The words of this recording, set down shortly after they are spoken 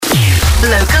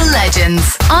Local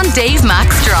legends on Dave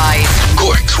Max Drive.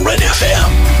 Cork's Red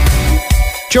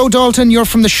FM. Joe Dalton, you're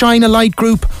from the Shine a Light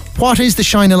group. What is the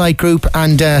Shine a Light group,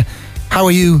 and how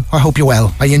are you? I hope you're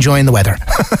well. Are you enjoying the weather?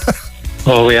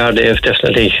 Oh, we are, Dave,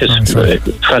 definitely.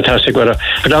 It's fantastic weather.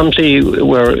 Predominantly,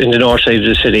 we're in the north side of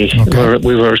the city. Okay.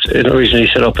 We were originally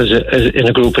set up as in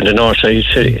a group in the north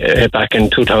side back in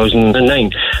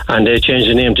 2009, and they changed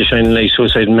the name to Shine a Light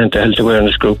Suicide and Mental Health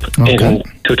Awareness Group in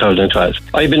 2012.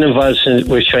 I've been involved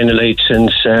with Shine a Light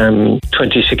since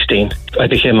 2016. I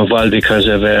became involved because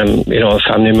of a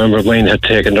family member of mine had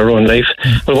taken their own life.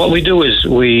 But what we do is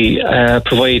we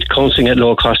provide counselling at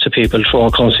low cost to people through our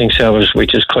counselling service,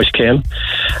 which is Cush Came.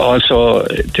 Also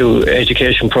do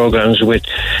education programs with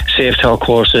Safe Talk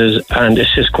courses and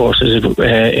assist courses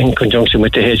in conjunction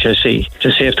with the HSE.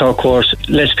 The Safe Talk course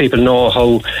lets people know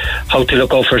how to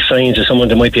look out for signs of someone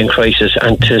that might be in crisis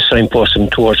and to signpost them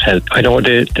towards help. I know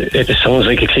it sounds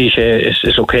like a cliche,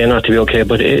 it's okay not to be okay,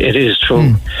 but it is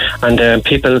true. And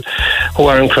people who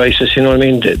are in crisis, you know what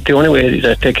I mean, the only way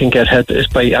that they can get help is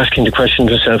by asking the question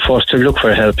themselves first to look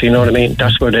for help, you know what I mean.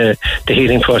 That's where the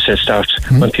healing process starts,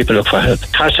 when people look for help.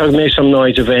 Hashtag Make Some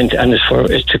Noise event, and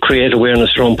it's to create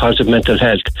awareness around positive mental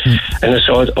health, and it's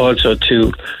also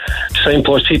to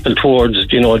signpost people towards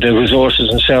the resources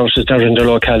and services that are in their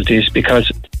localities,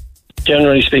 because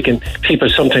generally speaking, people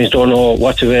sometimes don't know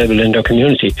what's available in their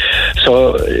community.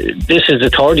 So this is the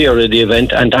third year of the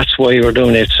event, and that's why we're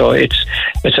doing it. So it's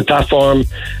a platform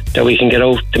that we can get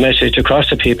out the message across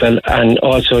to people, and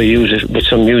also use it with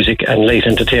some music and light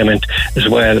entertainment as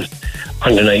well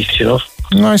on the night,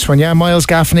 Nice one, yeah. Miles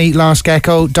Gaffney, Lost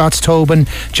Gecko, Dots Tobin,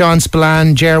 John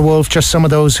Spillane, Ger Wolf, just some of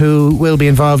those who will be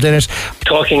involved in it.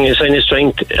 Talking a sign of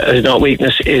strength, not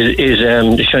weakness, is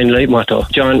the Shine Light motto.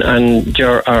 John and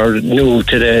Ger are new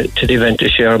to the event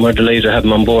this year, and we're delighted to have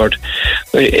them on board.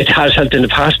 It has helped in the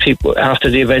past. People after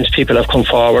the events, people have come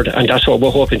forward, and that's what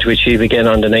we're hoping to achieve again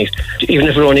on the night. Even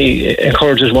if it only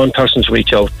encourages one person to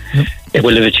reach out, it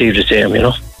will have achieved the same,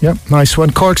 Yep, nice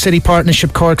one. Cork City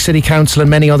Partnership, Cork City Council,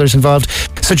 and many others involved.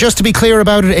 So just to be clear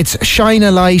about it, it's Shine a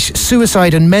Light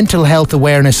Suicide and Mental Health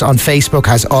Awareness on Facebook.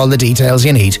 Has all the details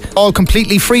you need. All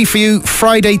completely free for you.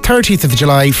 Friday 30th of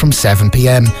July from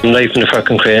 7pm. Live in the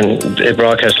fucking crane,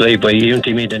 broadcast live by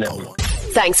Unity Media Network.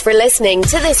 Thanks for listening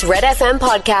to this Red FM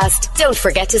podcast. Don't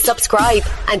forget to subscribe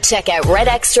and check out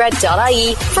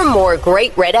redextra.ie for more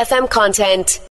great Red FM content.